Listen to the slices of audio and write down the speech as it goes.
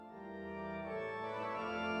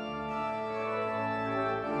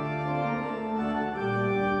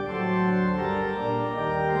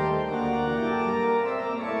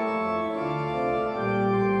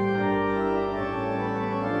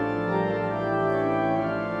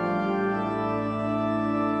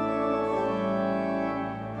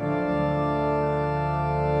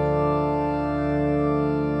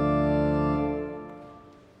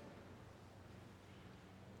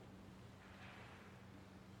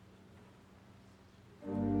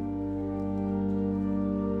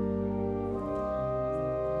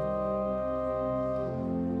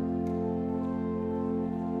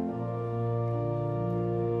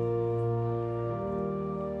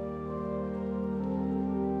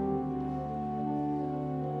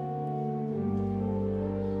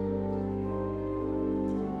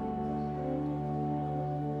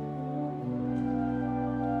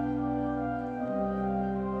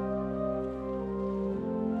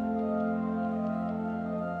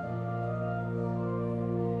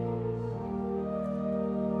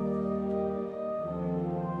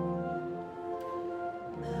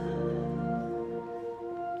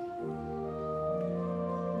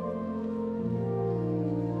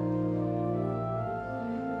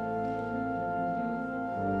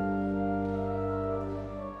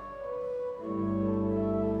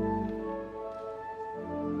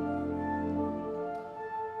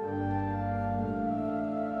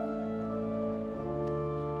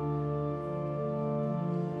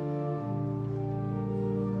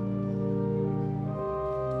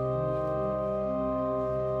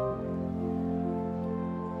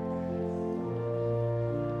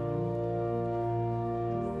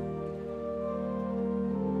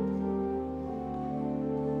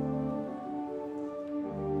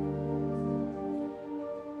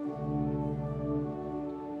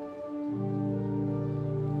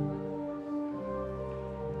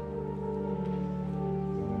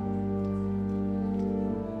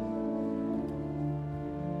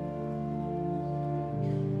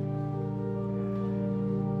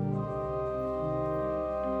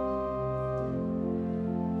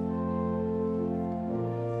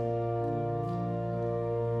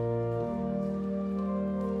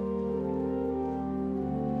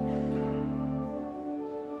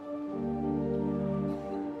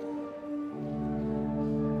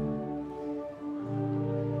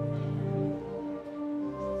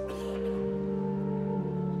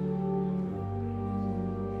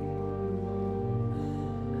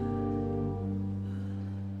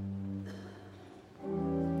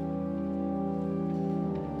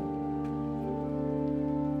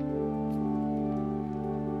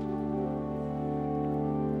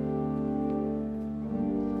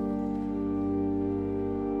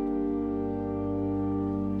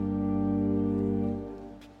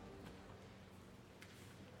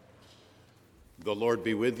The Lord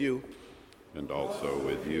be with you, and also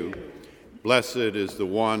with you. Blessed is the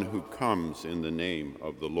one who comes in the name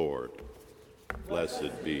of the Lord.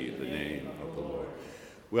 Blessed be the name of the Lord.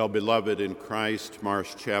 Well, beloved in Christ,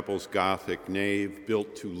 Marsh Chapel's Gothic nave,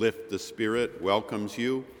 built to lift the spirit, welcomes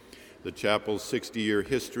you. The chapel's 60-year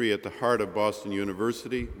history at the heart of Boston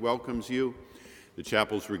University welcomes you. The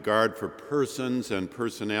chapel's regard for persons and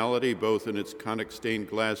personality, both in its conic stained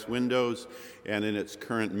glass windows and in its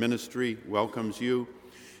current ministry, welcomes you.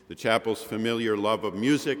 The chapel's familiar love of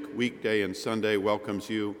music, weekday and Sunday, welcomes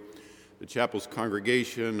you. The chapel's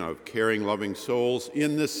congregation of caring, loving souls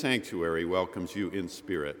in this sanctuary welcomes you in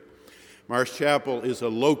spirit. Marsh Chapel is a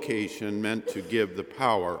location meant to give the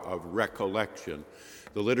power of recollection.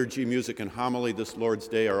 The liturgy, music, and homily this Lord's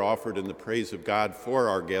Day are offered in the praise of God for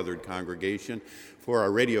our gathered congregation, for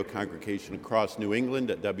our radio congregation across New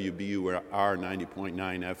England at WBUR 90.9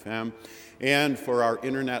 FM, and for our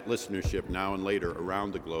internet listenership now and later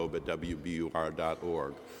around the globe at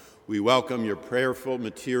WBUR.org. We welcome your prayerful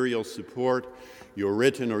material support, your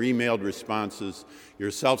written or emailed responses,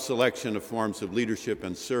 your self-selection of forms of leadership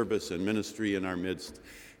and service and ministry in our midst,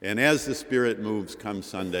 and as the Spirit moves come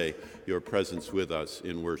Sunday, your presence with us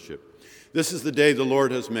in worship. This is the day the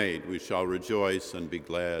Lord has made. We shall rejoice and be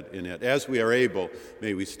glad in it. As we are able,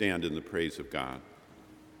 may we stand in the praise of God.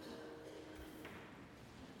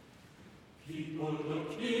 People,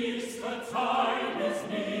 look east, the time is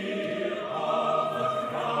near of the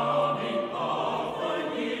crowning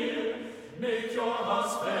of the year. Make your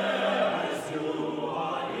house fair as you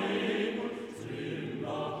are able. Trim the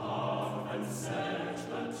hearth and set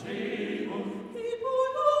the table. People,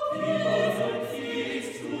 look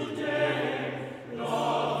east today.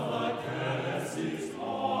 Love the guest is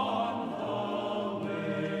on the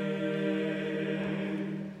way.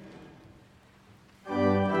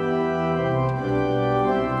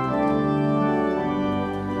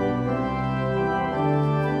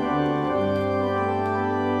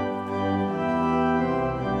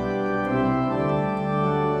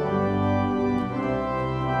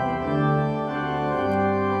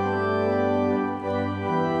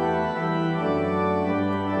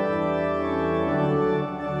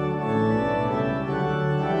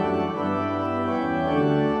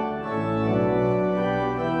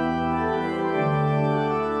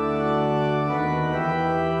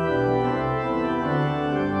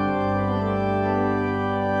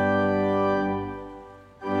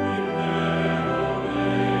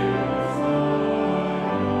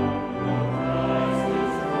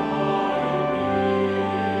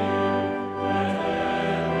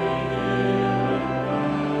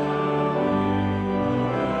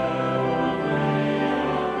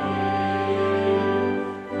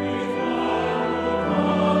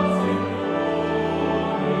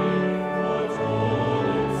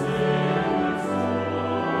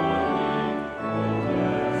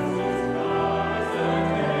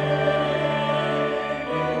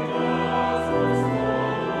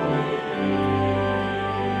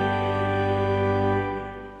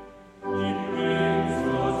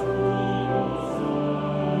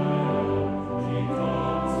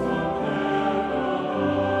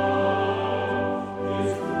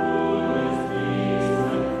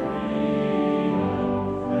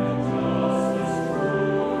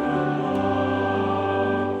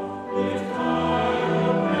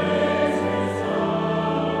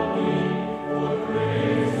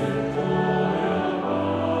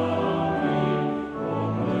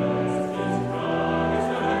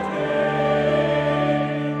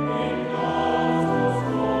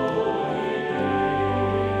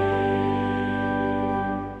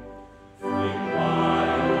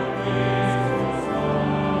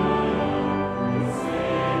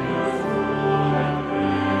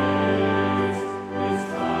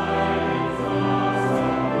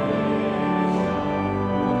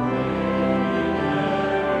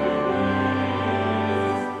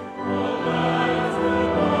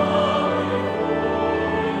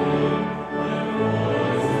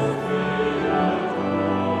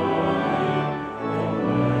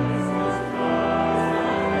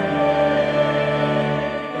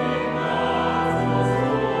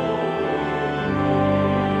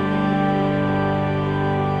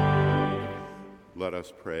 Let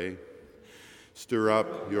us pray. Stir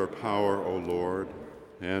up your power, O Lord,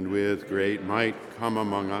 and with great might come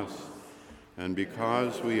among us. And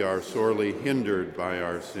because we are sorely hindered by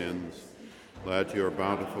our sins, let your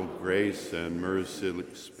bountiful grace and mercy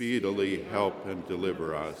speedily help and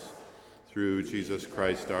deliver us. Through Jesus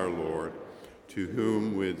Christ our Lord, to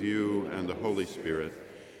whom with you and the Holy Spirit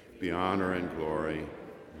be honor and glory,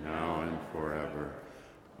 now and forever.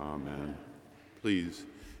 Amen. Please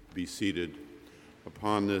be seated.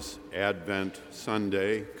 Upon this Advent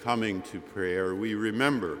Sunday, coming to prayer, we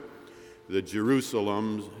remember the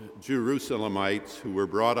Jerusalemites who were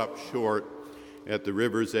brought up short at the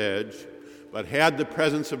river's edge, but had the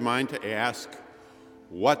presence of mind to ask,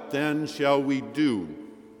 "What then shall we do?"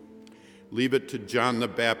 Leave it to John the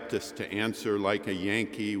Baptist to answer like a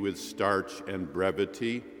Yankee with starch and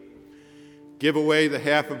brevity. Give away the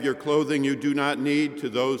half of your clothing you do not need to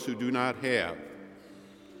those who do not have.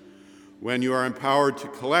 When you are empowered to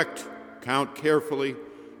collect, count carefully,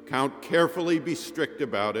 be strict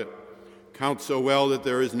about it. Count so well that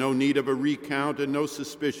there is no need of a recount and no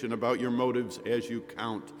suspicion about your motives as you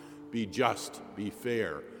count. Be just, be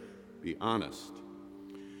fair, be honest.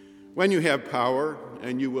 When you have power,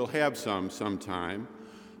 and you will have some sometime,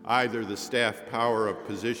 either the staff power of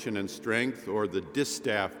position and strength or the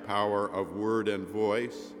distaff power of word and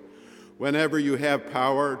voice, whenever you have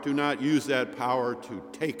power, do not use that power to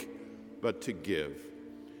take, but to give.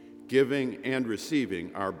 Giving and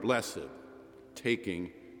receiving are blessed,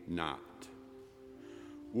 taking not.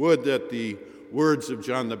 Would that the words of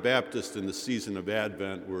John the Baptist in the season of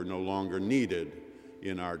Advent were no longer needed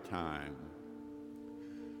in our time,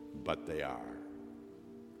 but they are.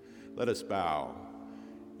 Let us bow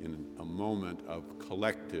in a moment of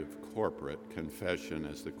collective corporate confession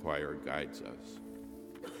as the choir guides us.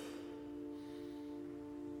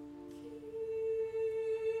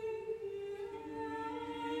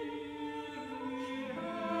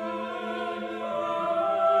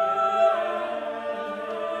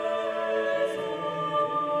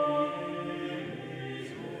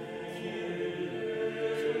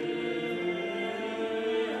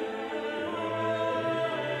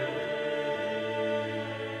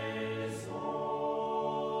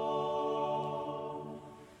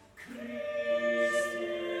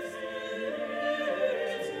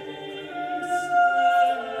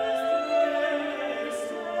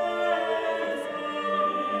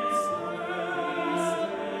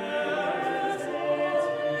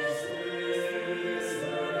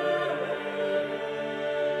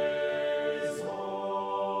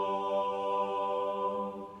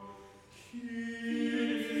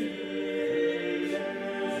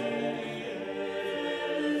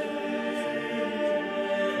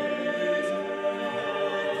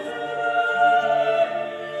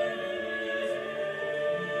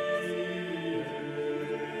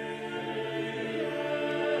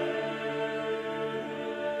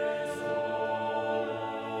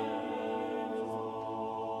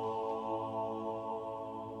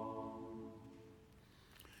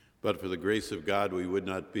 But for the grace of God we would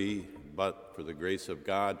not be, but for the grace of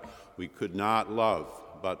God we could not love,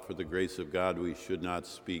 but for the grace of God we should not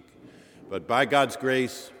speak. But by God's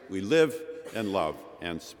grace we live and love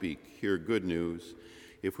and speak. Hear good news.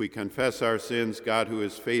 If we confess our sins, God, who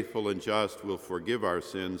is faithful and just, will forgive our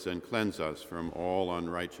sins and cleanse us from all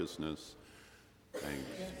unrighteousness.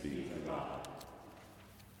 Thanks be to God.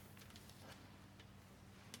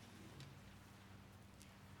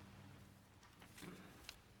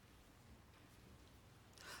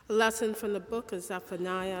 A lesson from the book of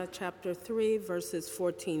Zephaniah, chapter 3, verses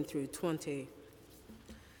 14 through 20.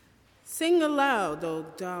 Sing aloud, O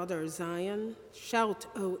daughter Zion. Shout,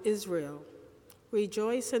 O Israel.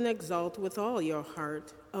 Rejoice and exult with all your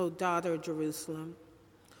heart, O daughter Jerusalem.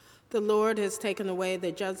 The Lord has taken away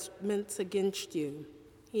the judgments against you.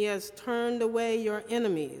 He has turned away your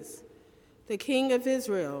enemies. The King of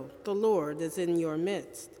Israel, the Lord, is in your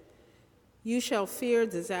midst. You shall fear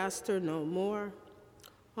disaster no more.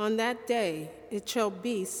 On that day it shall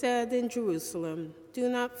be said in Jerusalem, do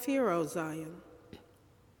not fear, O Zion.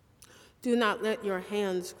 Do not let your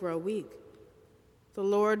hands grow weak. The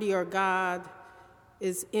Lord your God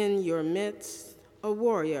is in your midst, a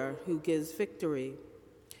warrior who gives victory.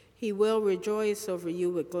 He will rejoice over you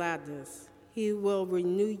with gladness. He will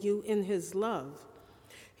renew you in his love.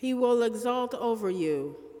 He will exalt over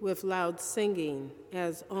you with loud singing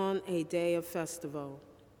as on a day of festival.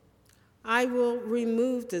 I will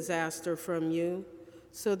remove disaster from you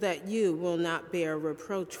so that you will not bear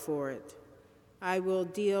reproach for it. I will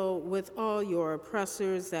deal with all your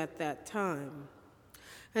oppressors at that time.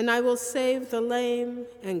 And I will save the lame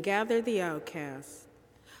and gather the outcast.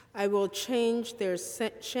 I will change their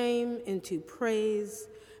shame into praise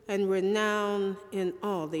and renown in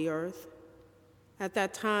all the earth. At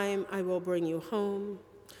that time I will bring you home,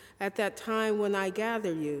 at that time when I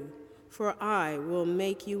gather you, for I will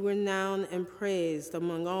make you renowned and praised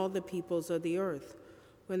among all the peoples of the earth,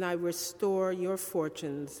 when I restore your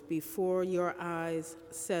fortunes before your eyes,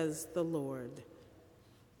 says the Lord.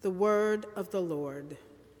 The word of the Lord.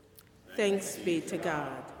 Thanks be to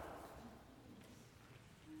God.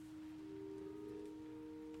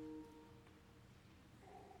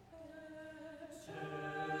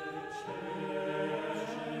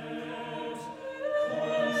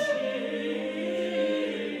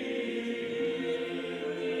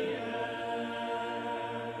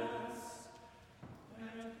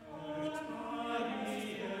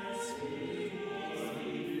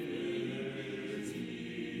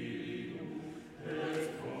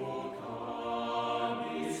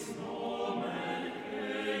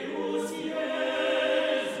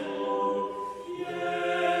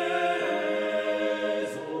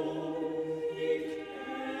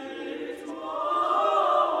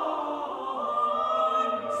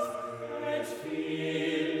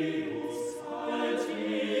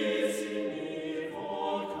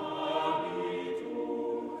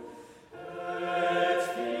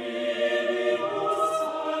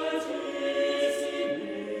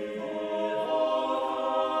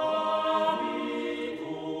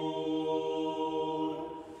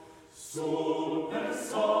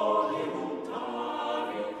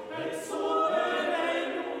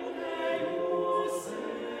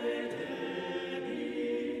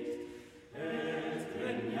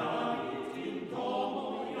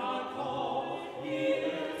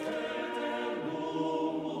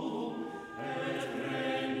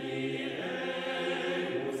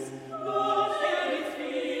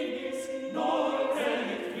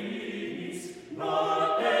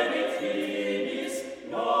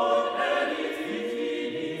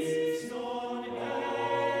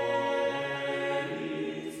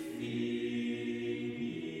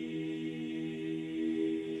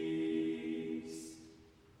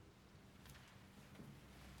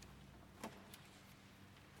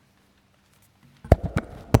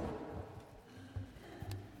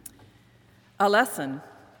 A lesson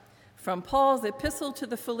from Paul's epistle to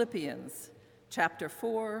the Philippians, chapter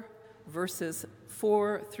 4, verses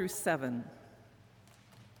 4 through 7.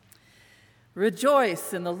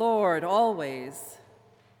 Rejoice in the Lord always.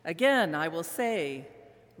 Again, I will say,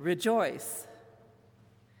 rejoice.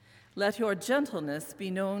 Let your gentleness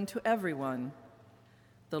be known to everyone.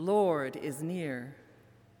 The Lord is near.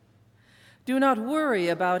 Do not worry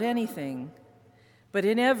about anything, but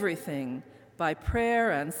in everything, by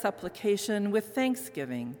prayer and supplication with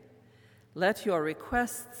thanksgiving, let your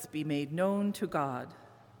requests be made known to God.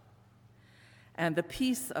 And the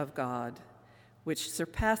peace of God, which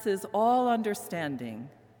surpasses all understanding,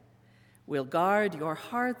 will guard your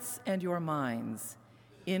hearts and your minds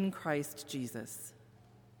in Christ Jesus.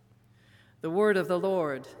 The word of the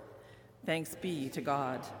Lord. Thanks be to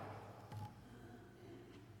God.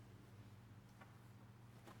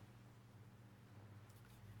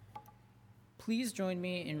 Please join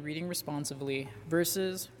me in reading responsively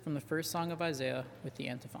verses from the first song of Isaiah with the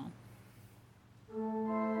antiphon.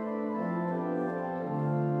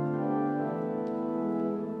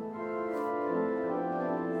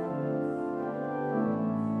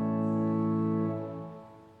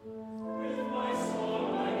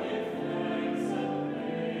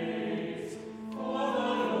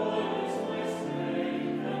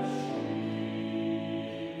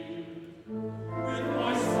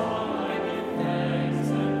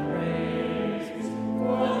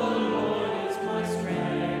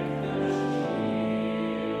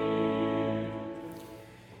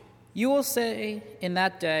 You will say, in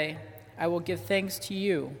that day, I will give thanks to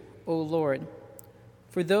you, O Lord.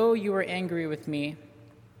 For though you were angry with me,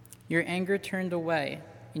 your anger turned away,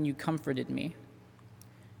 and you comforted me.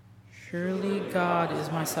 Surely God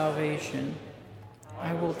is my salvation.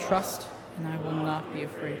 I will trust, and I will not be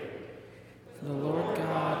afraid. For the Lord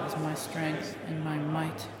God is my strength and my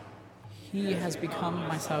might. He has become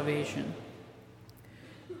my salvation.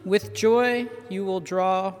 With joy you will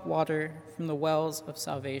draw water from the wells of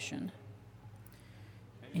salvation.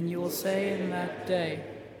 And you will say in that day,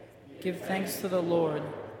 give thanks to the Lord,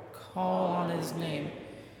 call on his name,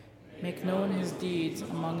 make known his deeds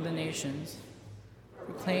among the nations,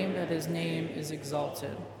 proclaim that his name is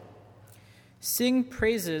exalted. Sing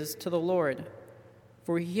praises to the Lord,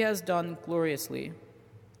 for he has done gloriously.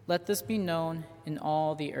 Let this be known in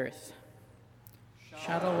all the earth.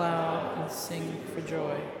 Shout aloud and sing for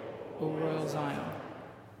joy, O royal Zion.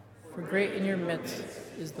 For great in your midst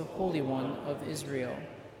is the Holy One of Israel.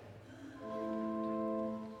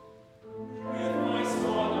 With my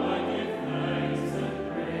song I give thanks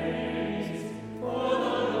and praise, for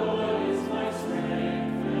the Lord is my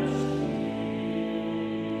strength and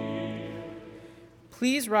shield.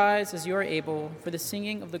 Please rise as you are able for the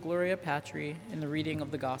singing of the Gloria Patri and the reading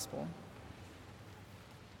of the Gospel.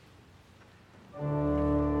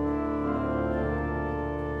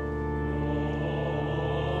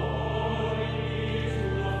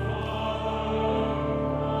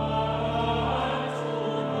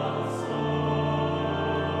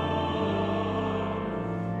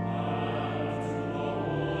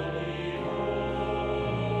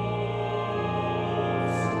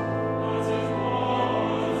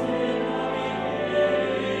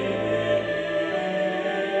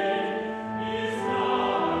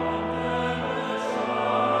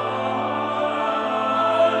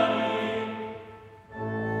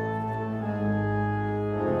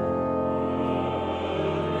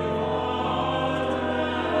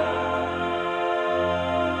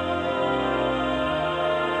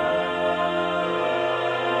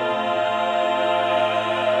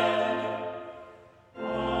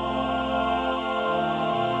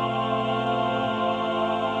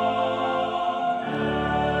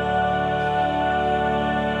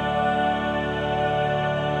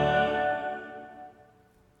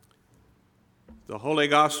 The Holy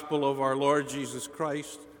Gospel of our Lord Jesus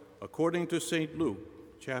Christ, according to St.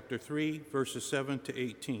 Luke, chapter 3, verses 7 to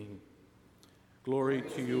 18. Glory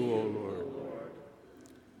to you, O Lord.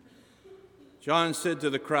 John said to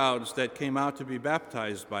the crowds that came out to be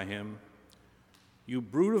baptized by him, "You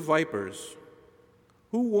brood of vipers,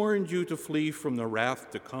 who warned you to flee from the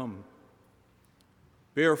wrath to come?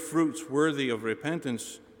 Bear fruits worthy of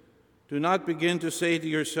repentance. Do not begin to say to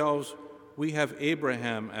yourselves, 'We have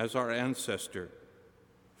Abraham as our ancestor.'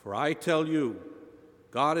 For I tell you,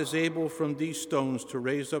 God is able from these stones to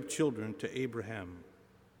raise up children to Abraham.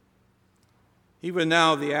 Even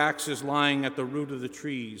now the axe is lying at the root of the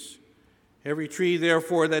trees. Every tree,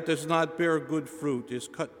 therefore, that does not bear good fruit is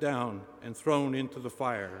cut down and thrown into the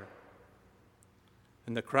fire."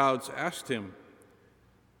 And the crowds asked him,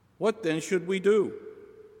 "What then should we do?"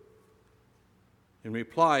 In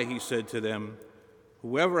reply, he said to them,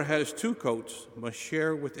 "Whoever has 2 coats must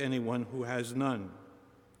share with anyone who has none,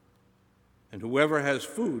 and whoever has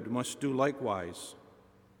food must do likewise."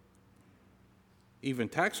 Even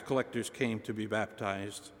tax collectors came to be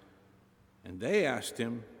baptized, and they asked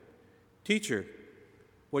him, "Teacher,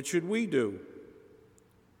 what should we do?"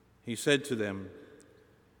 He said to them,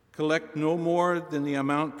 "Collect no more than the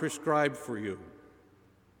amount prescribed for you."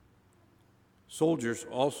 Soldiers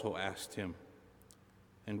also asked him,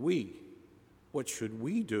 "And we, what should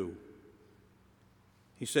we do?"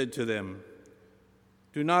 He said to them,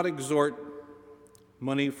 "Do not extort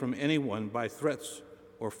money from anyone by threats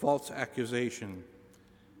or false accusation,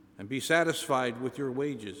 and be satisfied with your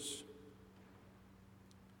wages."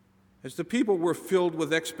 As the people were filled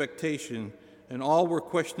with expectation, and all were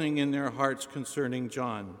questioning in their hearts concerning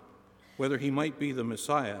John, whether he might be the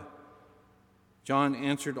Messiah, John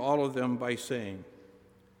answered all of them by saying,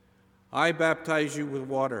 "I baptize you with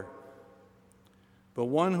water, but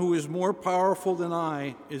one who is more powerful than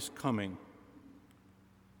I is coming.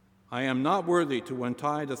 I am not worthy to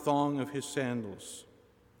untie the thong of his sandals.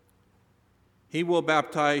 He will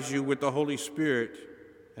baptize you with the Holy Spirit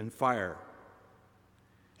and fire.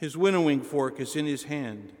 His winnowing fork is in his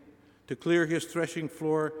hand, to clear his threshing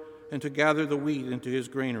floor and to gather the wheat into his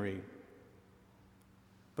granary.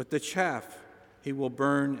 But the chaff he will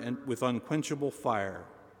burn with unquenchable fire."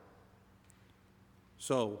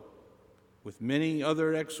 So, with many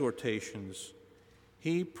other exhortations,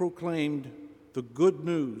 he proclaimed the good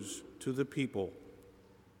news to the people.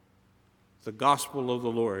 The gospel of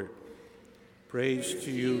the Lord. Praise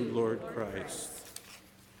to you, Lord Christ.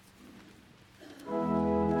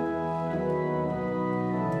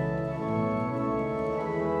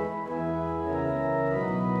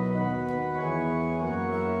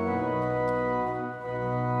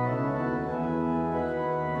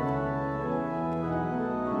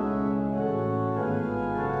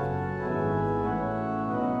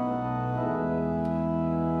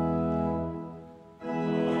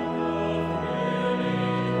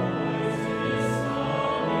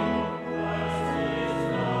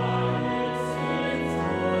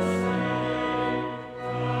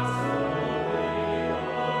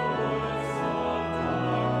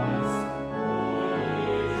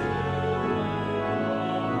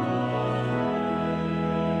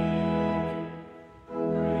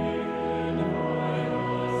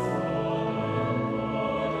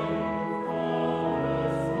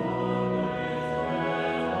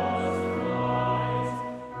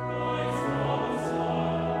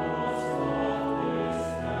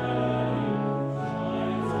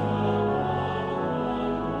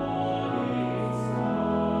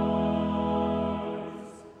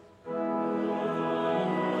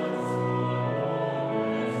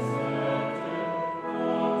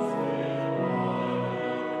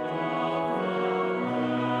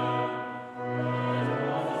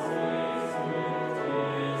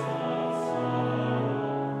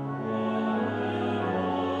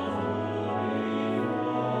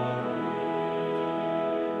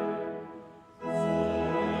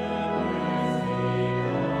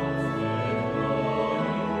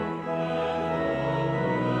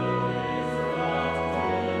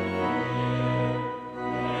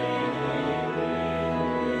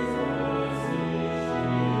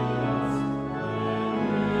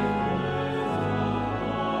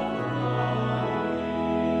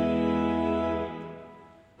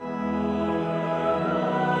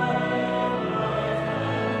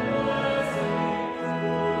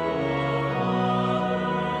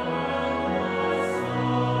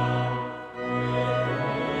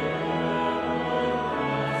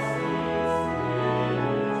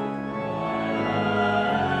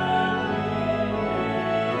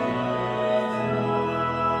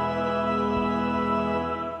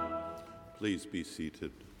 Please be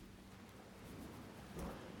seated.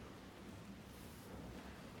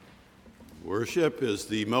 Worship is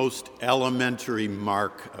the most elementary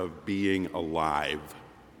mark of being alive.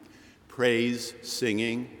 Praise,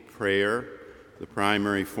 singing, prayer, the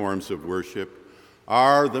primary forms of worship,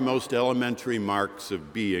 are the most elementary marks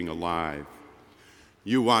of being alive.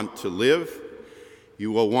 You want to live,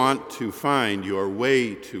 you will want to find your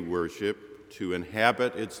way to worship, to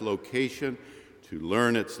inhabit its location, to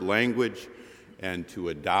learn its language, and to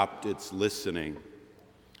adopt its listening.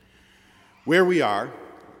 Where we are,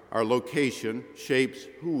 our location shapes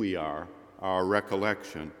who we are, our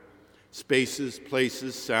recollection. Spaces,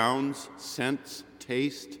 places, sounds, scents,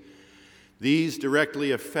 taste, these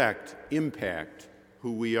directly impact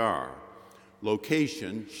who we are.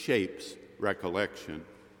 Location shapes recollection.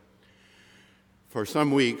 For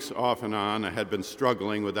some weeks, off and on, I had been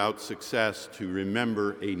struggling without success to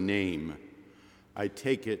remember a name. I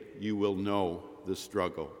take it you will know the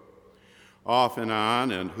struggle. Off and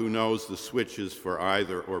on, and who knows the switches for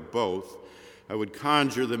either or both, I would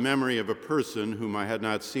conjure the memory of a person whom I had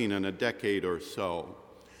not seen in a decade or so.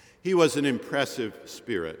 He was an impressive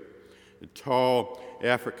spirit, a tall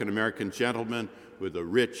African-American gentleman with a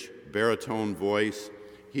rich baritone voice.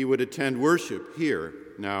 He would attend worship here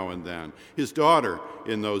now and then. His daughter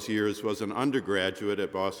in those years was an undergraduate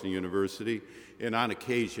at Boston University, and on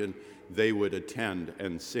occasion they would attend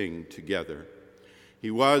and sing together.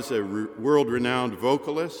 He was a world-renowned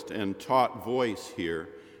vocalist and taught voice here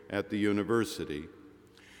at the university.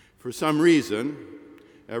 For some reason,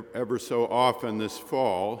 ever so often this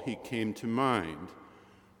fall, he came to mind,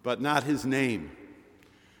 but not his name.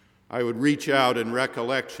 I would reach out in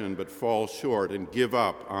recollection but fall short and give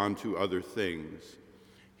up onto other things.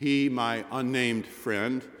 He, my unnamed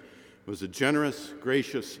friend, was a generous,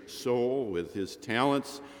 gracious soul with his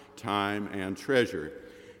talents, time, and treasure.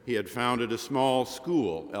 He had founded a small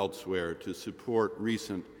school elsewhere to support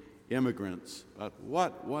recent immigrants. But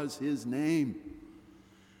what was his name?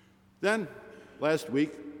 Then, last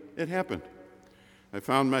week, it happened. I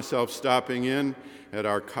found myself stopping in at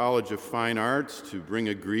our College of Fine Arts to bring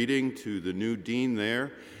a greeting to the new dean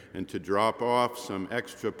there and to drop off some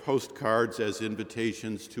extra postcards as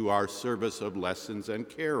invitations to our service of lessons and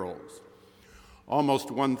carols.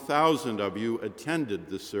 Almost 1,000 of you attended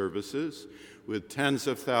the services, with tens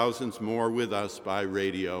of thousands more with us by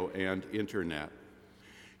radio and internet.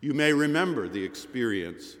 You may remember the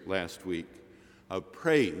experience last week of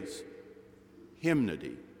praise,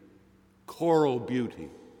 hymnody, choral beauty,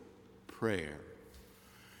 prayer.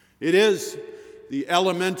 It is the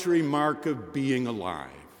elementary mark of being alive.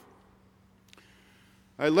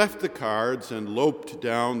 I left the cards and loped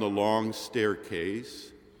down the long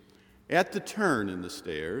staircase. At the turn in the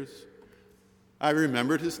stairs, I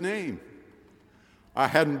remembered his name. I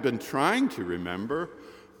hadn't been trying to remember,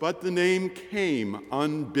 but the name came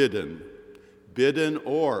unbidden, bidden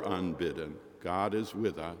or unbidden. God is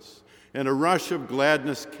with us. And a rush of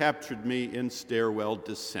gladness captured me in stairwell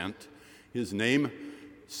descent. His name,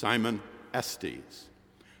 Simon Estes.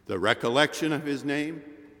 The recollection of his name,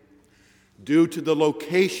 due to the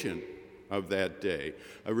location of that day,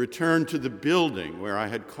 a return to the building where I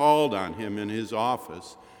had called on him in his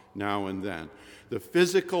office now and then. The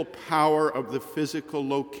physical power of the physical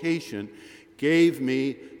location gave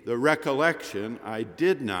me the recollection I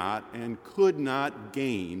did not and could not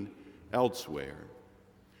gain elsewhere.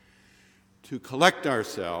 To collect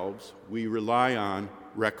ourselves, we rely on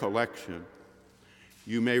recollection.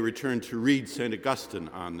 You may return to read St. Augustine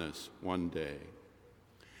on this one day.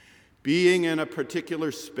 Being in a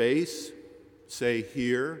particular space, say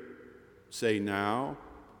here, say now,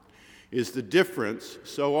 is the difference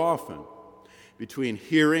so often between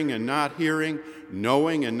hearing and not hearing,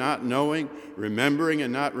 knowing and not knowing, remembering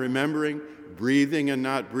and not remembering, breathing and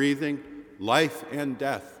not breathing, life and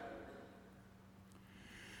death.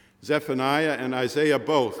 Zephaniah and Isaiah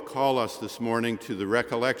both call us this morning to the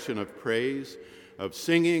recollection of praise, of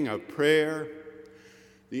singing, of prayer,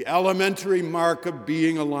 the elementary mark of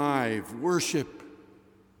being alive, worship.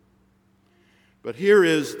 But here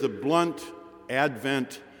is the blunt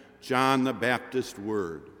Advent John the Baptist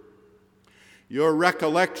word. Your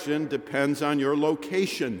recollection depends on your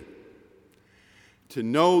location. To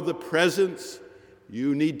know the presence,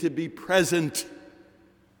 you need to be present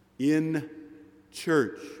in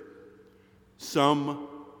church,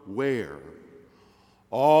 somewhere.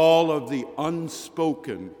 All of the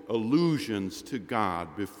unspoken allusions to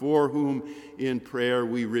God, before whom in prayer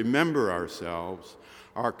we remember ourselves,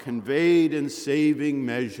 are conveyed in saving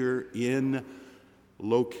measure in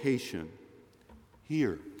location.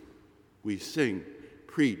 Here we sing,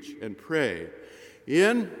 preach, and pray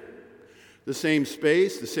in the same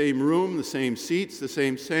space, the same room, the same seats, the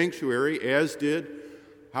same sanctuary as did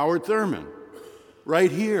Howard Thurman,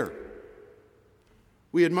 right here.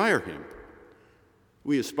 We admire him.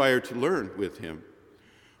 We aspire to learn with him.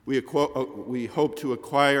 We hope to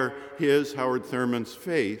acquire his, Howard Thurman's,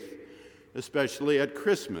 faith, especially at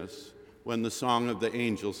Christmas when the Song of the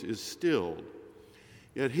Angels is stilled.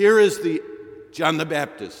 Yet here is the John the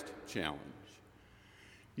Baptist challenge.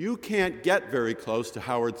 You can't get very close to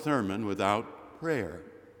Howard Thurman without prayer.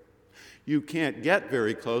 You can't get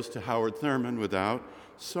very close to Howard Thurman without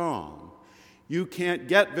song. You can't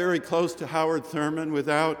get very close to Howard Thurman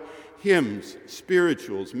without hymns,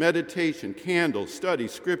 spirituals, meditation, candles, study,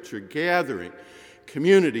 scripture, gathering,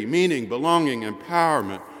 community, meaning, belonging,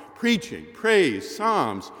 empowerment, preaching, praise,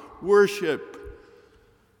 psalms, worship.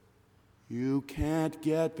 You can't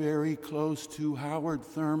get very close to Howard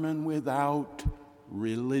Thurman without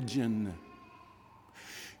religion.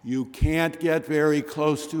 You can't get very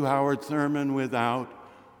close to Howard Thurman without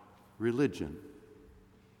religion.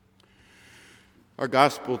 Our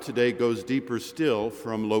gospel today goes deeper still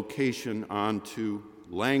from location onto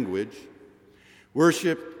language.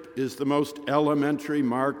 Worship is the most elementary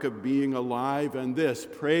mark of being alive, and this,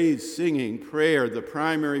 praise, singing, prayer, the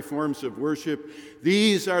primary forms of worship,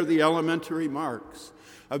 these are the elementary marks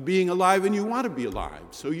of being alive, and you want to be alive,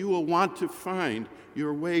 so you will want to find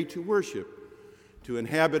your way to worship, to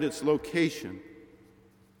inhabit its location,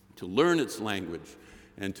 to learn its language,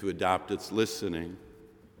 and to adopt its listening.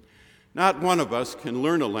 Not one of us can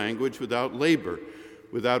learn a language without labor,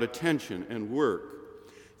 without attention and work.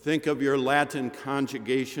 Think of your Latin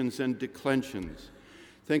conjugations and declensions.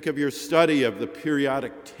 Think of your study of the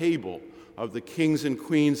periodic table of the kings and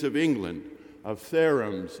queens of England, of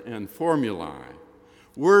theorems and formulae.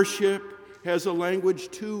 Worship has a language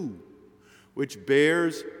too, which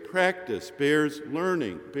bears practice, bears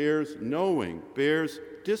learning, bears knowing, bears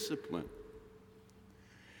discipline.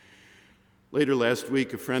 Later last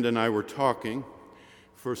week, a friend and I were talking.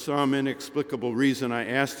 For some inexplicable reason, I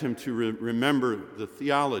asked him to remember the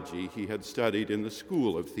theology he had studied in the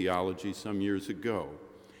School of Theology some years ago.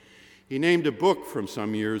 He named a book from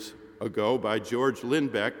some years ago by George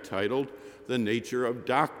Lindbeck titled The Nature of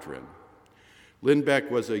Doctrine.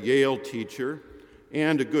 Lindbeck was a Yale teacher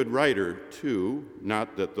and a good writer, too,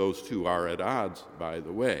 not that those two are at odds, by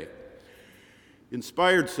the way.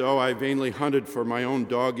 Inspired so, I vainly hunted for my own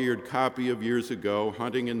dog-eared copy of years ago,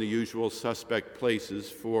 hunting in the usual suspect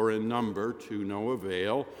places, 4 in number, to no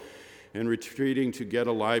avail, and retreating to get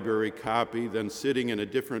a library copy, then sitting in a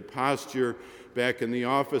different posture back in the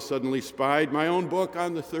office, suddenly spied my own book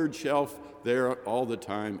on the 3rd shelf, there all the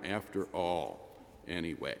time after all.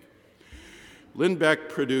 Anyway, Lindbeck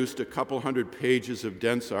produced a couple hundred pages of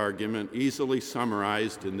dense argument, easily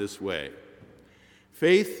summarized in this way.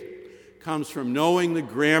 Faith comes from knowing the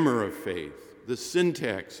grammar of faith, the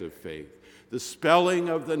syntax of faith, the spelling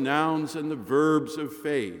of the nouns and the verbs of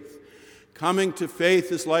faith. Coming to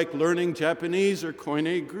faith is like learning Japanese or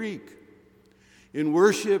Koine Greek. In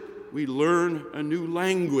worship, we learn a new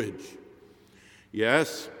language.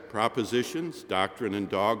 Yes, propositions, doctrine, and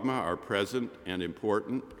dogma are present and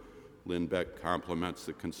important. Lindbeck compliments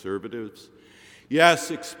the conservatives.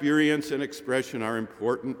 Yes, experience and expression are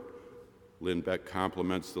important. Lindbeck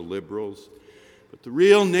compliments the liberals. But the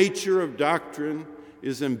real nature of doctrine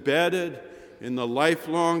is embedded in the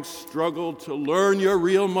lifelong struggle to learn your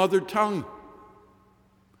real mother tongue,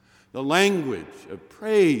 the language of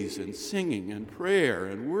praise and singing and prayer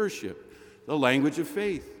and worship, the language of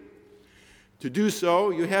faith. To do so,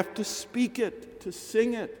 you have to speak it, to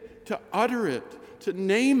sing it, to utter it, to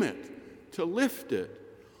name it, to lift it,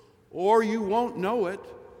 or you won't know it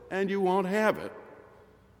and you won't have it.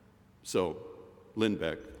 So,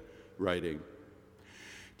 Lindbeck writing,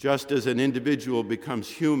 just as an individual becomes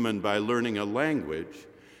human by learning a language,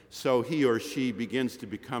 so he or she begins to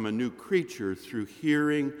become a new creature through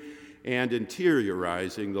hearing and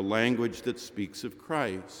interiorizing the language that speaks of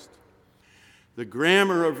Christ. The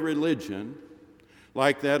grammar of religion,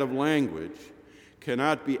 like that of language,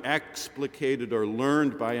 cannot be explicated or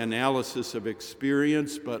learned by analysis of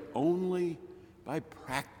experience, but only by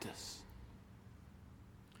practice.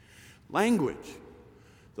 Language,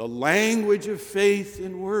 the language of faith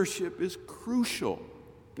in worship, is crucial.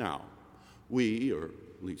 Now, we, or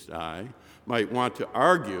at least I, might want to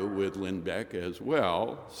argue with Lindbeck as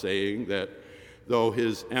well, saying that though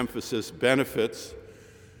his emphasis benefits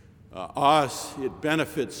us, it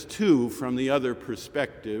benefits too from the other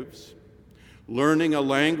perspectives. Learning a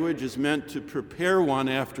language is meant to prepare one,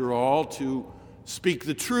 after all, to speak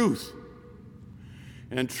the truth.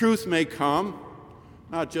 And truth may come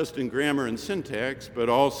not just in grammar and syntax, but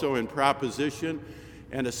also in proposition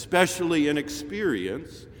and especially in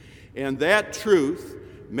experience. And that truth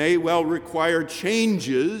may well require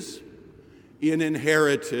changes in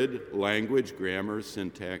inherited language, grammar,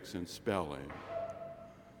 syntax, and spelling.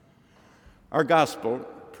 Our gospel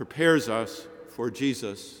prepares us for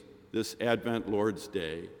Jesus this Advent Lord's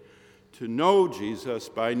Day, to know Jesus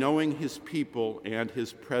by knowing his people and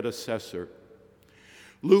his predecessor.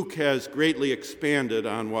 Luke has greatly expanded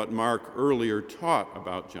on what Mark earlier taught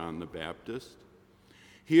about John the Baptist.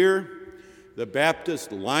 Here, the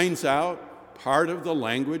Baptist lines out part of the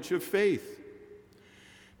language of faith.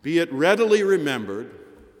 Be it readily remembered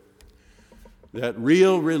that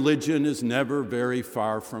real religion is never very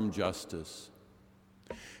far from justice.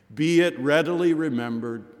 Be it readily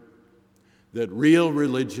remembered that real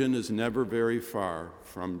religion is never very far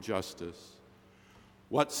from justice.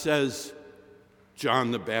 What says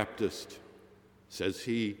John the Baptist? Says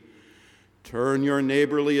he, turn your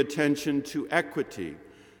neighborly attention to equity,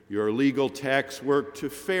 your legal tax work to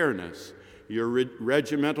fairness, your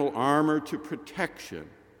regimental armor to protection.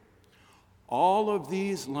 All of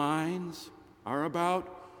these lines are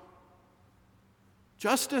about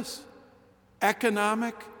justice,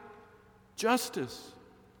 economic justice.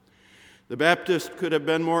 The Baptist could have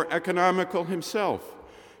been more economical himself,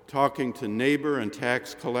 talking to neighbor and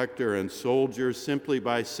tax collector and soldier simply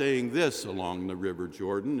by saying this along the River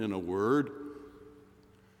Jordan in a word: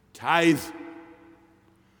 tithe.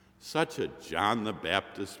 Such a John the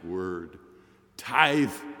Baptist word.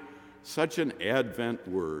 Tithe. Such an Advent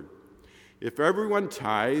word. If everyone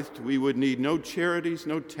tithed, we would need no charities,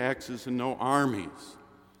 no taxes, and no armies.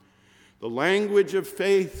 The language of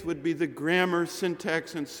faith would be the grammar,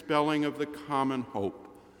 syntax, and spelling of the common hope.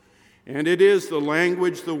 And it is the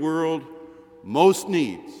language the world most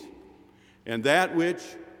needs, and that which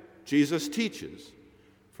Jesus teaches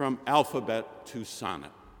from alphabet to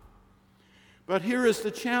sonnet. But here is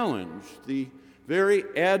the challenge, the very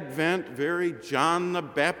Advent, very John the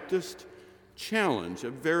Baptist challenge,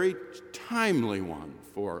 a very timely one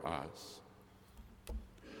for us.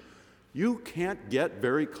 You can't get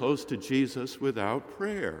very close to Jesus without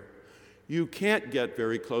prayer. You can't get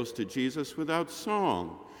very close to Jesus without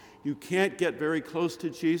song. You can't get very close to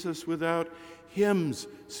Jesus without hymns,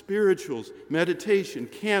 spirituals, meditation,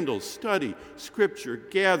 candles, study, scripture,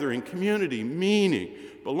 gathering, community, meaning,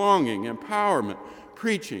 belonging, empowerment,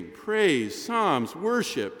 preaching, praise, psalms,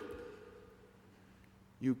 worship.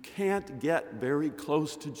 You can't get very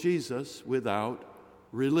close to Jesus without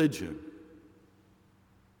religion.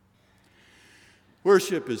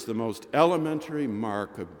 Worship is the most elementary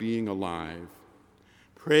mark of being alive.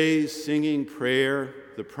 Praise, singing, prayer,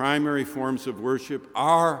 the primary forms of worship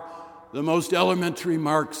are the most elementary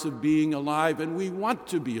marks of being alive, and we want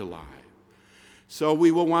to be alive. So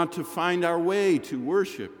we will want to find our way to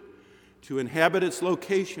worship, to inhabit its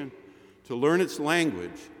location, to learn its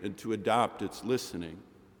language, and to adopt its listening.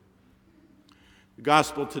 The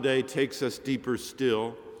gospel today takes us deeper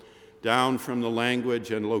still, down from the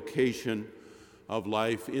language and location of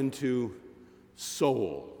life into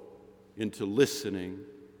soul, into listening.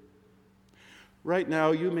 Right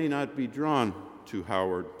now, you may not be drawn to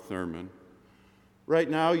Howard Thurman. Right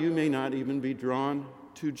now, you may not even be drawn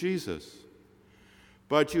to Jesus.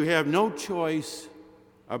 But you have no choice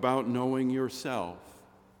about knowing yourself.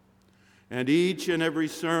 And each and every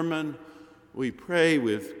sermon, we pray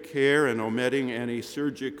with care and omitting any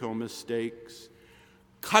surgical mistakes,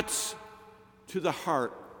 cuts to the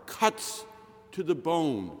heart, cuts to the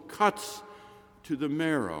bone, cuts to the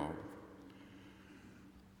marrow.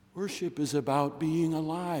 Worship is about being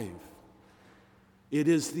alive. It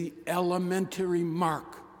is the elementary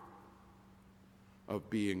mark of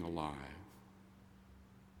being alive.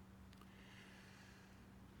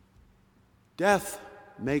 Death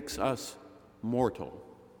makes us mortal.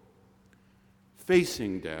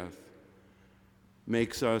 Facing death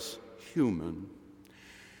makes us human.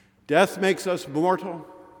 Death makes us mortal.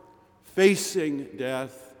 Facing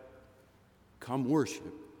death, come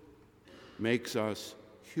worship, makes us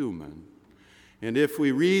human. And if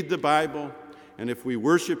we read the Bible, and if we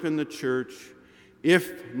worship in the church,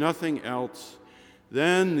 if nothing else,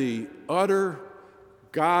 then the utter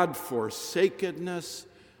God-forsakenness,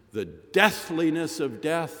 the deathliness of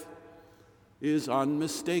death is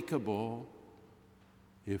unmistakable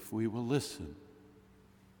if we will listen.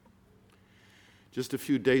 Just a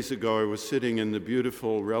few days ago, I was sitting in the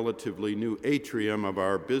beautiful, relatively new atrium of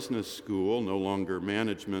our business school, no longer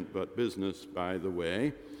management, but business, by the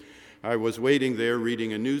way. I was waiting there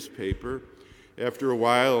reading a newspaper. After a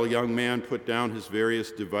while, a young man put down his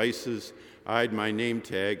various devices, eyed my name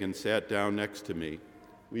tag, and sat down next to me.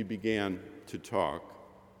 We began to talk.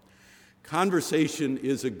 Conversation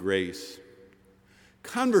is a grace.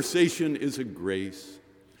 Conversation is a grace.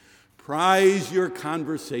 Prize your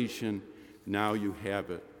conversation. Now you have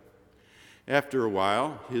it. After a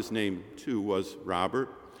while, his name too was Robert,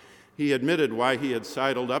 he admitted why he had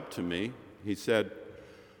sidled up to me. He said,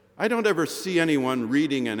 I don't ever see anyone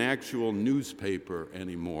reading an actual newspaper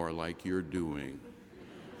anymore like you're doing.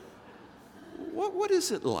 What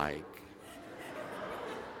is it like?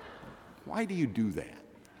 Why do you do that?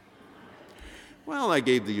 Well, I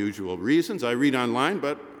gave the usual reasons. I read online,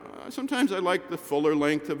 but sometimes I like the fuller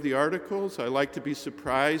length of the articles. I like to be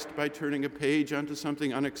surprised by turning a page onto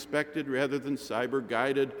something unexpected rather than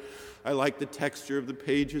cyber-guided. I like the texture of the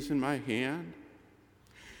pages in my hand.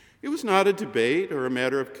 It was not a debate or a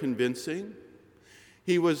matter of convincing.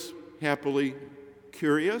 He was happily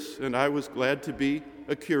curious, and I was glad to be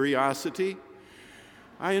a curiosity.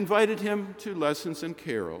 I invited him to lessons and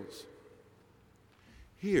carols.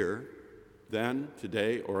 Here, then,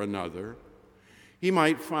 today or another, he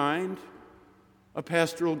might find a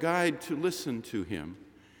pastoral guide to listen to him.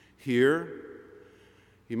 Here,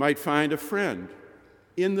 he might find a friend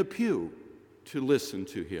in the pew to listen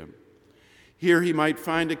to him. Here he might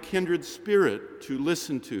find a kindred spirit to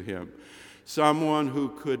listen to him, someone who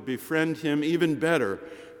could befriend him even better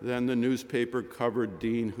than the newspaper-covered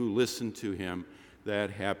dean who listened to him that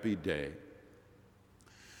happy day.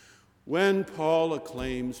 When Paul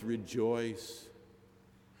acclaims, rejoice.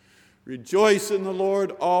 Rejoice in the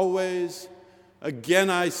Lord always. Again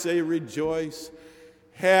I say rejoice.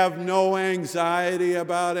 Have no anxiety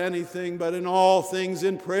about anything, but in all things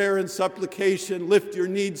in prayer and supplication lift your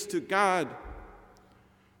needs to God.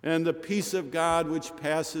 And the peace of God, which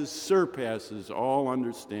surpasses all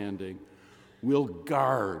understanding, will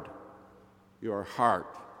guard your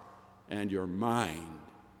heart and your mind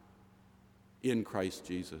in Christ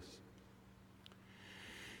Jesus.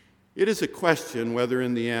 It is a question whether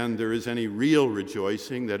in the end there is any real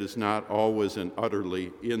rejoicing that is not always and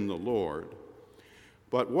utterly in the Lord.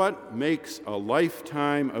 But what makes a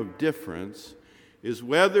lifetime of difference is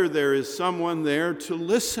whether there is someone there to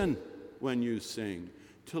listen when you sing,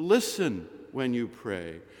 to listen when you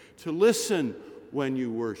pray, to listen when you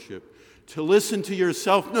worship, to listen to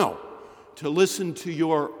yourself, no, to listen to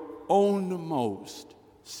your ownmost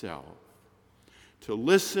self, to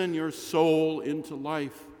listen your soul into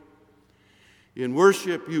life. In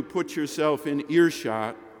worship, you put yourself in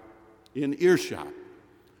earshot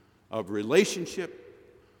of relationship,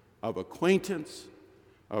 of acquaintance,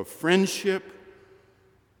 of friendship,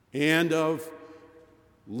 and of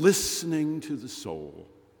listening to the soul.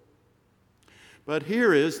 But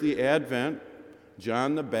here is the Advent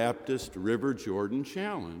John the Baptist River Jordan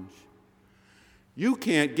challenge. You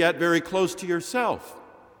can't get very close to yourself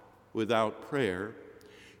without prayer.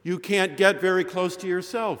 You can't get very close to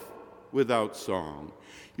yourself without song.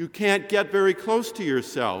 You can't get very close to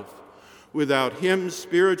yourself without hymns,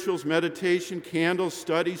 spirituals, meditation, candles,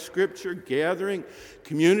 study, scripture, gathering,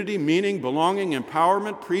 community, meaning, belonging,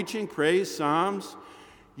 empowerment, preaching, praise, psalms.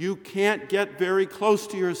 You can't get very close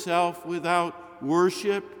to yourself without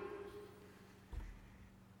worship.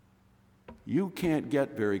 You can't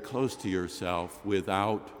get very close to yourself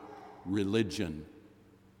without religion.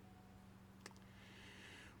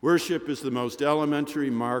 Worship is the most elementary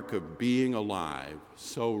mark of being alive,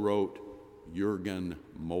 so wrote Jürgen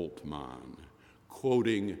Moltmann,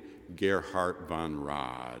 quoting Gerhard von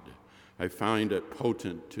Rad. I find it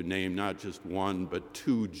potent to name not just one, but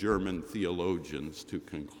two German theologians to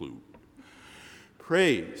conclude.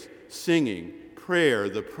 Praise, singing, prayer,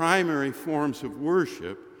 the primary forms of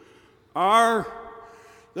worship, are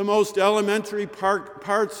the most elementary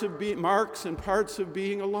marks and parts of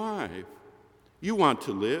being alive. You want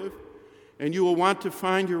to live, and you will want to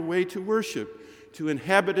find your way to worship, to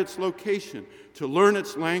inhabit its location, to learn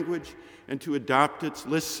its language, and to adopt its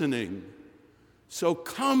listening. So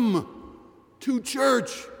come to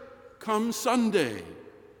church, come Sunday.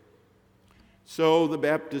 So the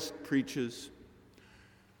Baptist preaches,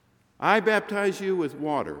 I baptize you with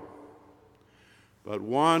water, but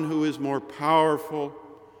one who is more powerful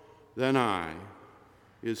than I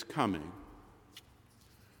is coming.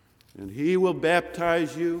 And he will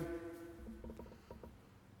baptize you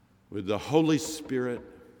with the Holy Spirit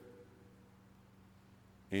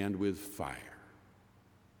and with fire.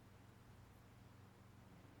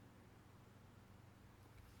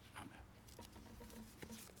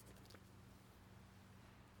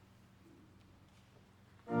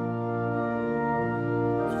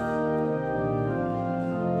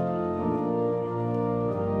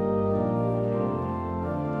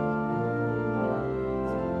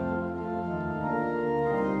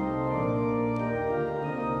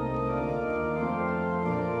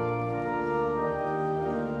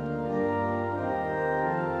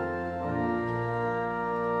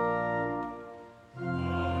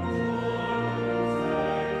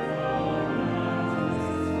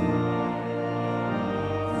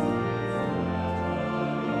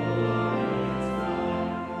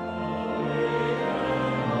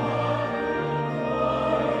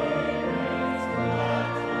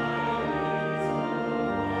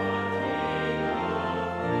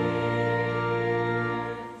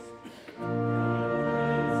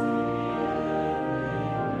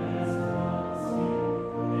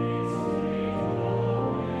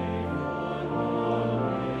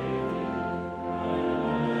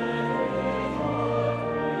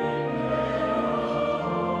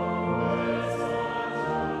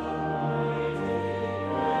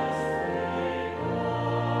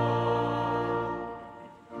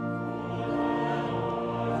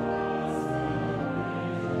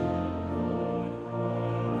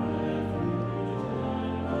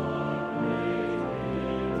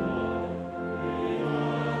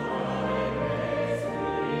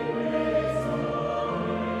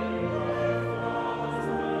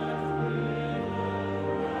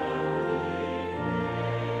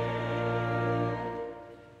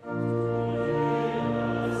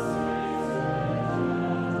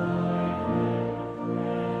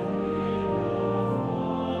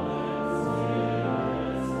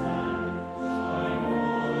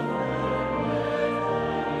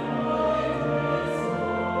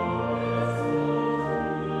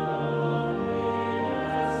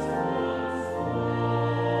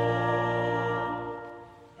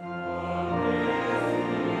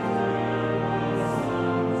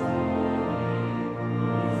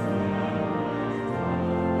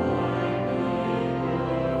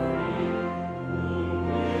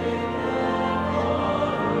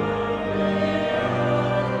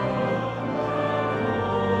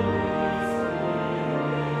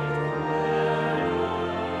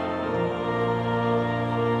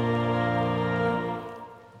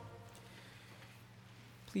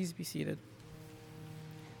 Please be seated.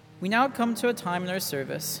 We now come to a time in our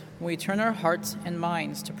service when we turn our hearts and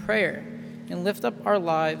minds to prayer and lift up our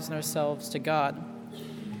lives and ourselves to God.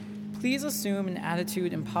 Please assume an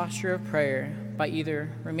attitude and posture of prayer by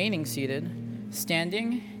either remaining seated,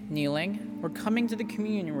 standing, kneeling, or coming to the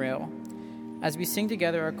communion rail as we sing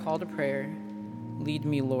together our call to prayer, Lead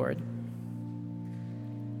Me, Lord.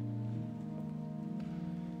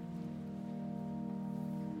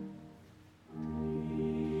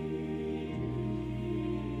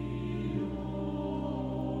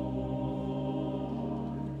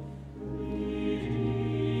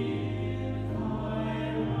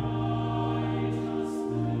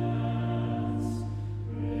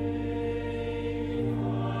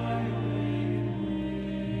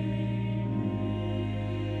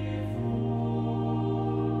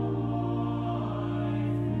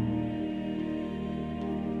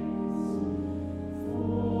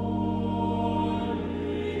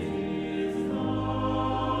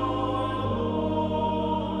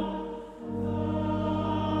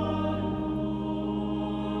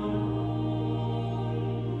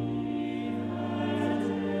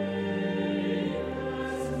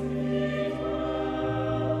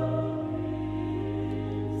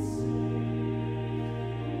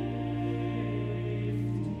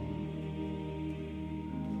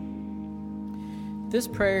 This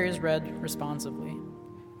prayer is read responsively.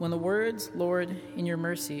 When the words, Lord, in your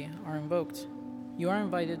mercy, are invoked, you are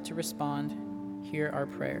invited to respond, hear our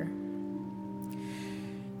prayer.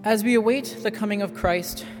 As we await the coming of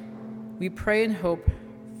Christ, we pray and hope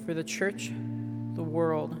for the church, the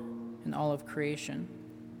world, and all of creation.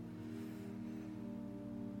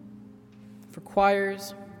 For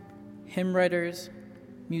choirs, hymn writers,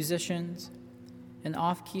 musicians, and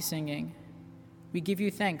off-key singing, we give you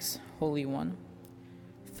thanks, Holy One.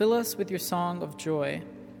 Fill us with your song of joy.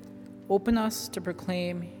 Open us to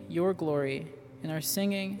proclaim your glory in our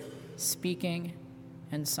singing, speaking,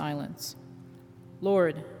 and silence.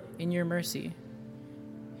 Lord, in your mercy,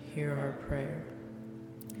 hear our prayer.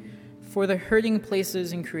 For the hurting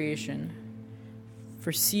places in creation,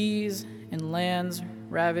 for seas and lands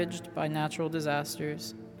ravaged by natural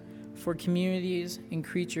disasters, for communities and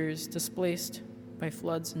creatures displaced by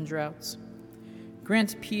floods and droughts,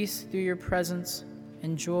 grant peace through your presence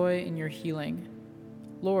and joy in your healing.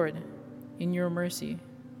 Lord, in your mercy,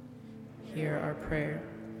 hear our prayer.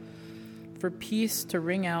 For peace to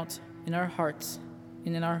ring out in our hearts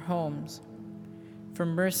and in our homes, for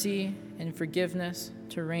mercy and forgiveness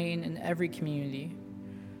to reign in every community,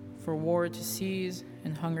 for war to cease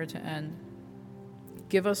and hunger to end.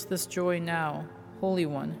 Give us this joy now, Holy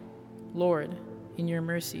One. Lord, in your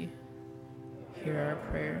mercy, hear our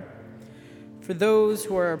prayer. For those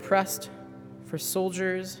who are oppressed, for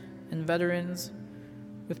soldiers and veterans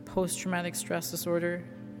with post-traumatic stress disorder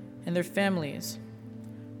and their families,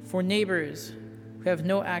 for neighbors who have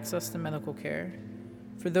no access to medical care,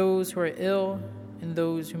 for those who are ill and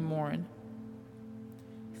those who mourn.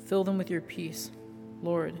 Fill them with your peace,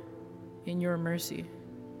 Lord, in your mercy,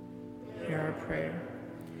 hear our prayer.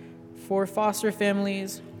 For foster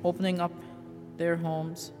families opening up their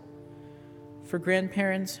homes, for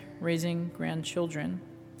grandparents raising grandchildren,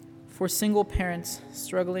 for single parents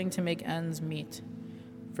struggling to make ends meet,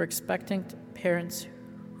 for expectant parents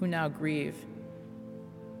who now grieve.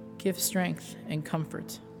 Give strength and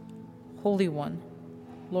comfort. Holy One,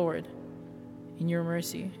 Lord, in your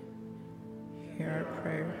mercy, hear our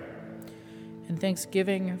prayer. And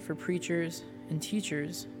thanksgiving for preachers and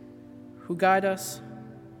teachers who guided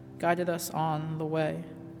us on the way.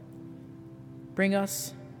 Bring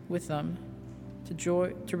us with them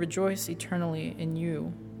to rejoice eternally in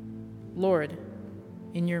you. Lord,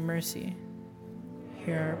 in your mercy,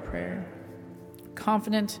 hear our prayer.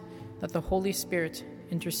 Confident that the Holy Spirit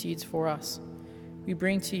intercedes for us, we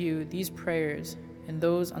bring to you these prayers and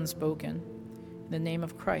those unspoken, in the name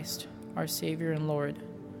of Christ, our Savior and Lord.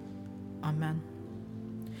 Amen.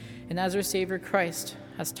 And as our Savior Christ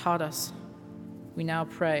has taught us, we now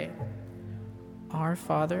pray, Our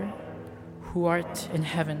Father, who art in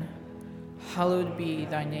heaven, hallowed be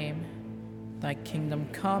thy name. Thy kingdom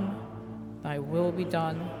come, thy will be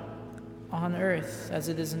done, on earth as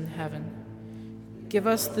it is in heaven. Give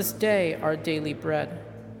us this day our daily bread,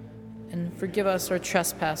 and forgive us our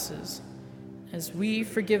trespasses, as we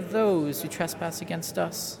forgive those who trespass against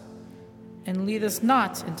us. And lead us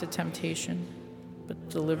not into temptation, but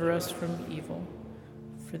deliver us from evil.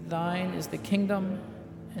 For thine is the kingdom,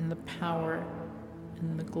 and the power,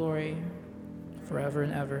 and the glory, forever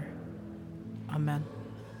and ever. Amen.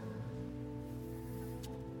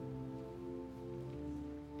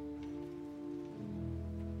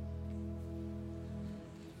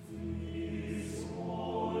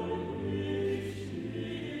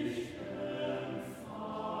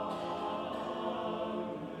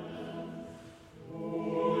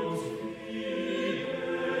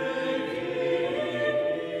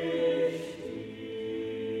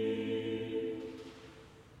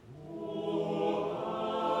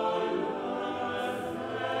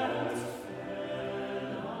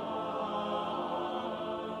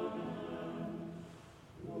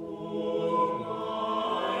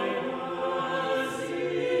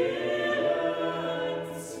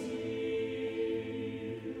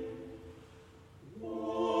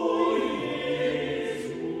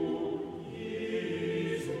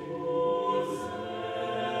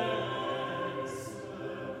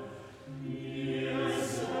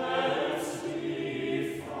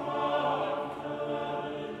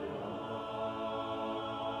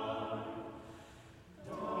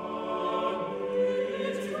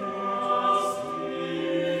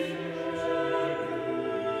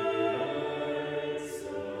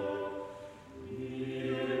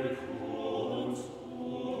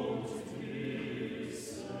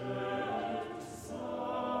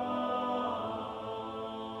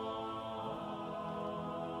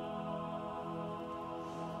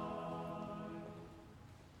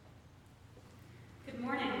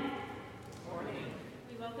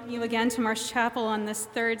 You again to Marsh Chapel on this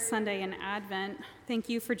third Sunday in Advent. Thank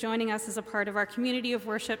you for joining us as a part of our community of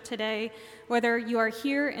worship today, whether you are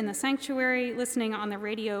here in the sanctuary, listening on the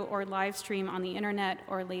radio or live stream on the internet,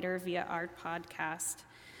 or later via our podcast.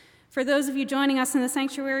 For those of you joining us in the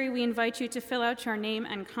sanctuary, we invite you to fill out your name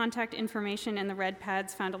and contact information in the red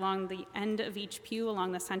pads found along the end of each pew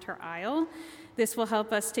along the center aisle. This will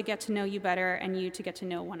help us to get to know you better and you to get to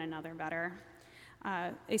know one another better.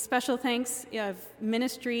 A special thanks of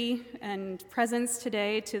ministry and presence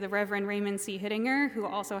today to the Reverend Raymond C. Hittinger, who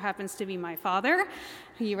also happens to be my father.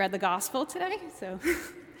 He read the gospel today, so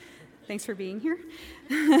thanks for being here.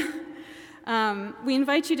 We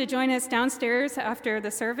invite you to join us downstairs after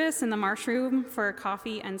the service in the Marsh Room for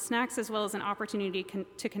coffee and snacks, as well as an opportunity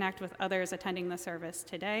to connect with others attending the service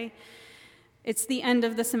today. It's the end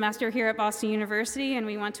of the semester here at Boston University, and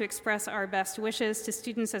we want to express our best wishes to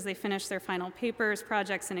students as they finish their final papers,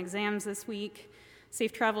 projects, and exams this week.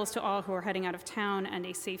 Safe travels to all who are heading out of town, and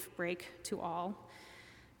a safe break to all.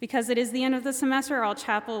 Because it is the end of the semester, all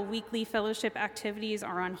chapel weekly fellowship activities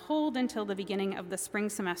are on hold until the beginning of the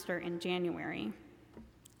spring semester in January.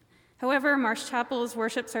 However, Marsh Chapel's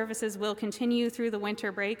worship services will continue through the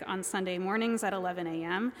winter break on Sunday mornings at 11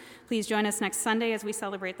 a.m. Please join us next Sunday as we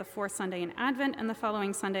celebrate the fourth Sunday in Advent and the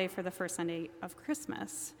following Sunday for the first Sunday of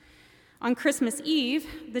Christmas. On Christmas Eve,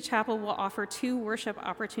 the chapel will offer 2 worship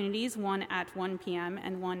opportunities, one at 1 p.m.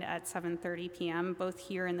 and one at 7:30 p.m., both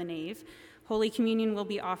here in the nave. Holy Communion will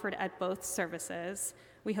be offered at both services.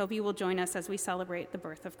 We hope you will join us as we celebrate the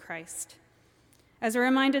birth of Christ. As a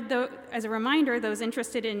reminder, those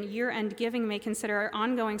interested in year-end giving may consider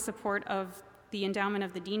ongoing support of the endowment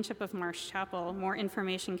of the Deanship of Marsh Chapel. More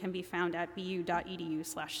information can be found at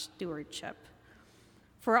bu.edu/stewardship.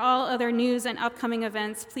 For all other news and upcoming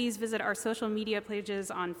events, please visit our social media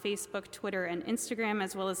pages on Facebook, Twitter, and Instagram,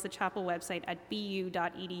 as well as the chapel website at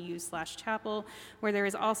bu.edu/chapel, where there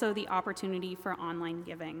is also the opportunity for online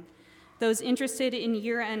giving. Those interested in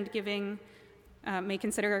year-end giving may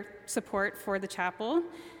consider support for the chapel,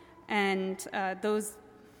 and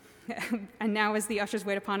now as the ushers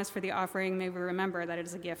wait upon us for the offering, may we remember that it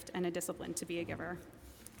is a gift and a discipline to be a giver.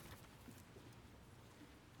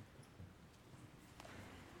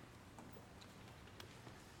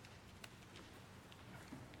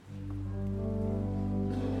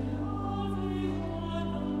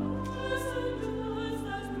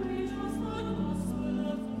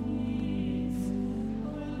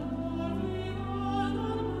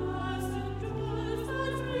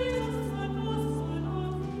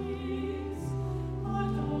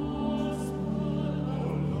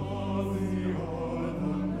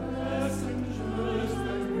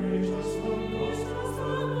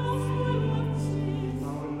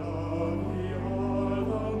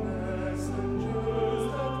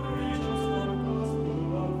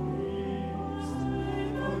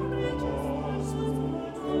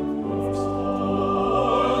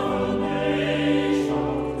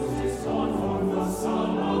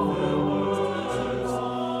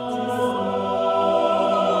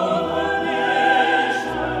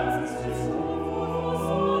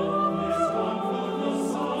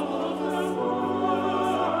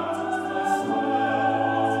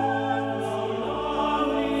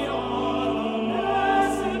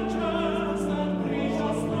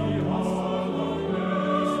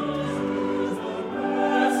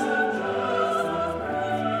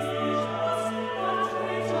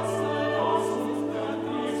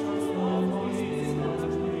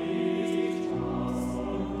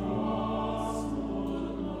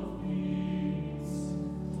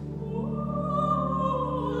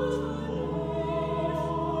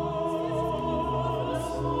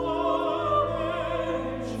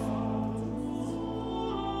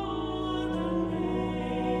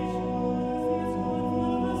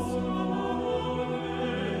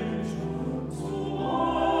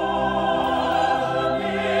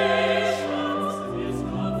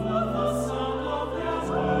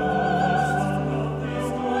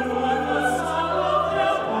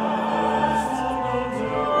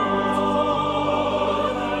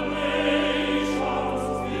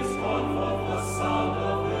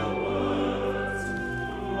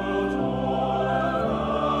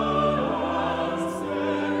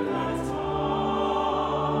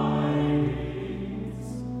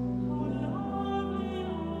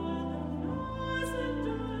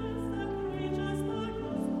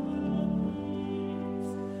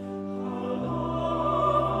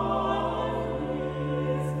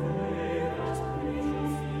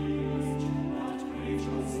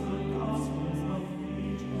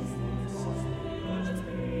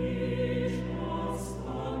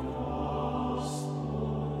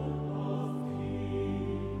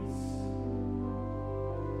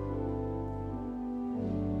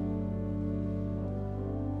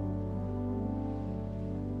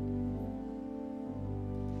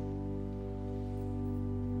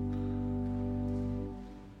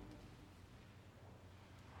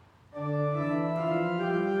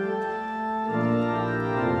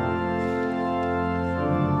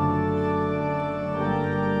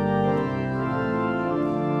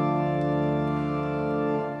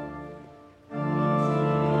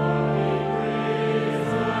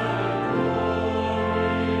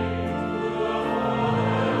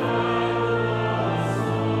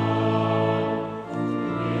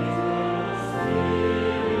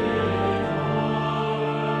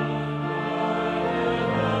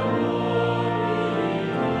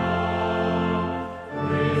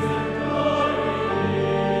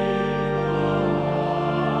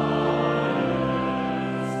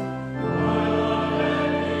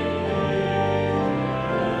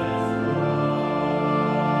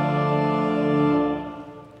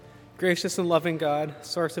 Gracious and loving God,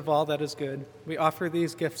 source of all that is good, we offer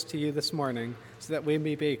these gifts to you this morning so that we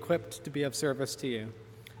may be equipped to be of service to you.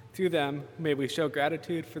 Through them, may we show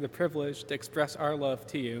gratitude for the privilege to express our love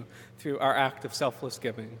to you through our act of selfless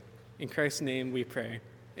giving. In Christ's name we pray.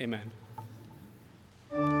 Amen.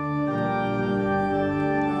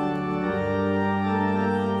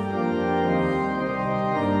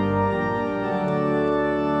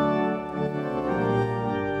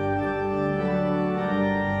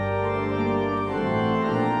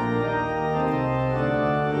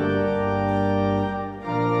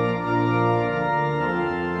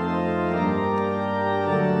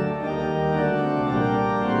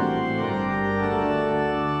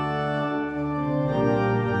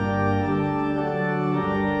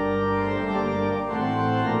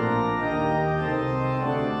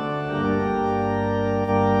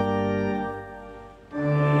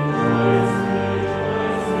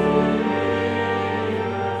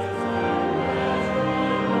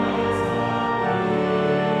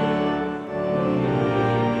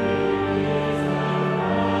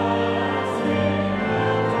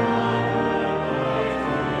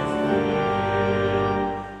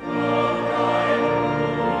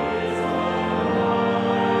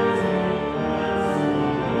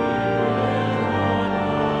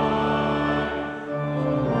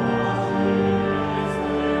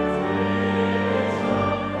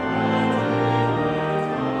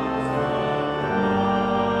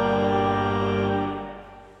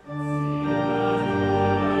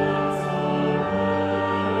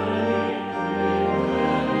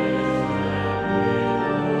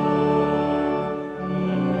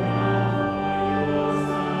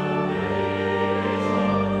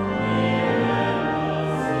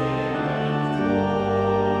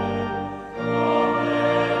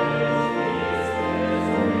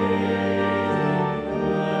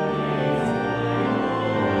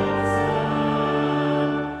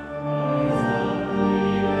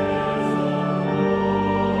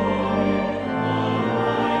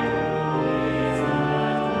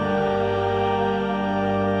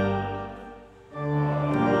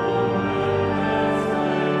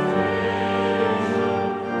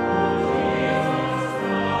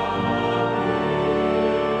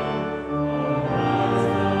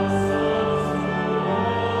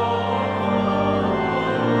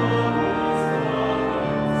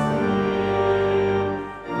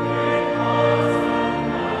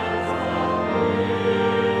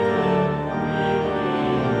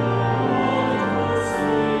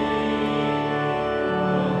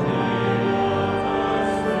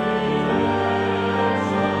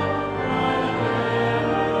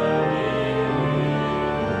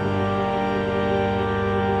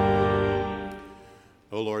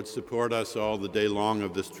 Lord, support us all the day long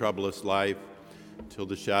of this troublous life, till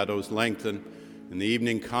the shadows lengthen and the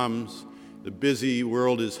evening comes, the busy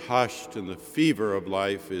world is hushed and the fever of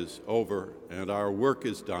life is over and our work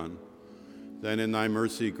is done. Then in thy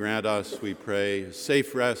mercy grant us, we pray,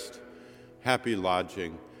 safe rest, happy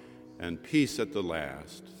lodging, and peace at the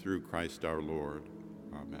last, through Christ our Lord.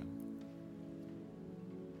 Amen.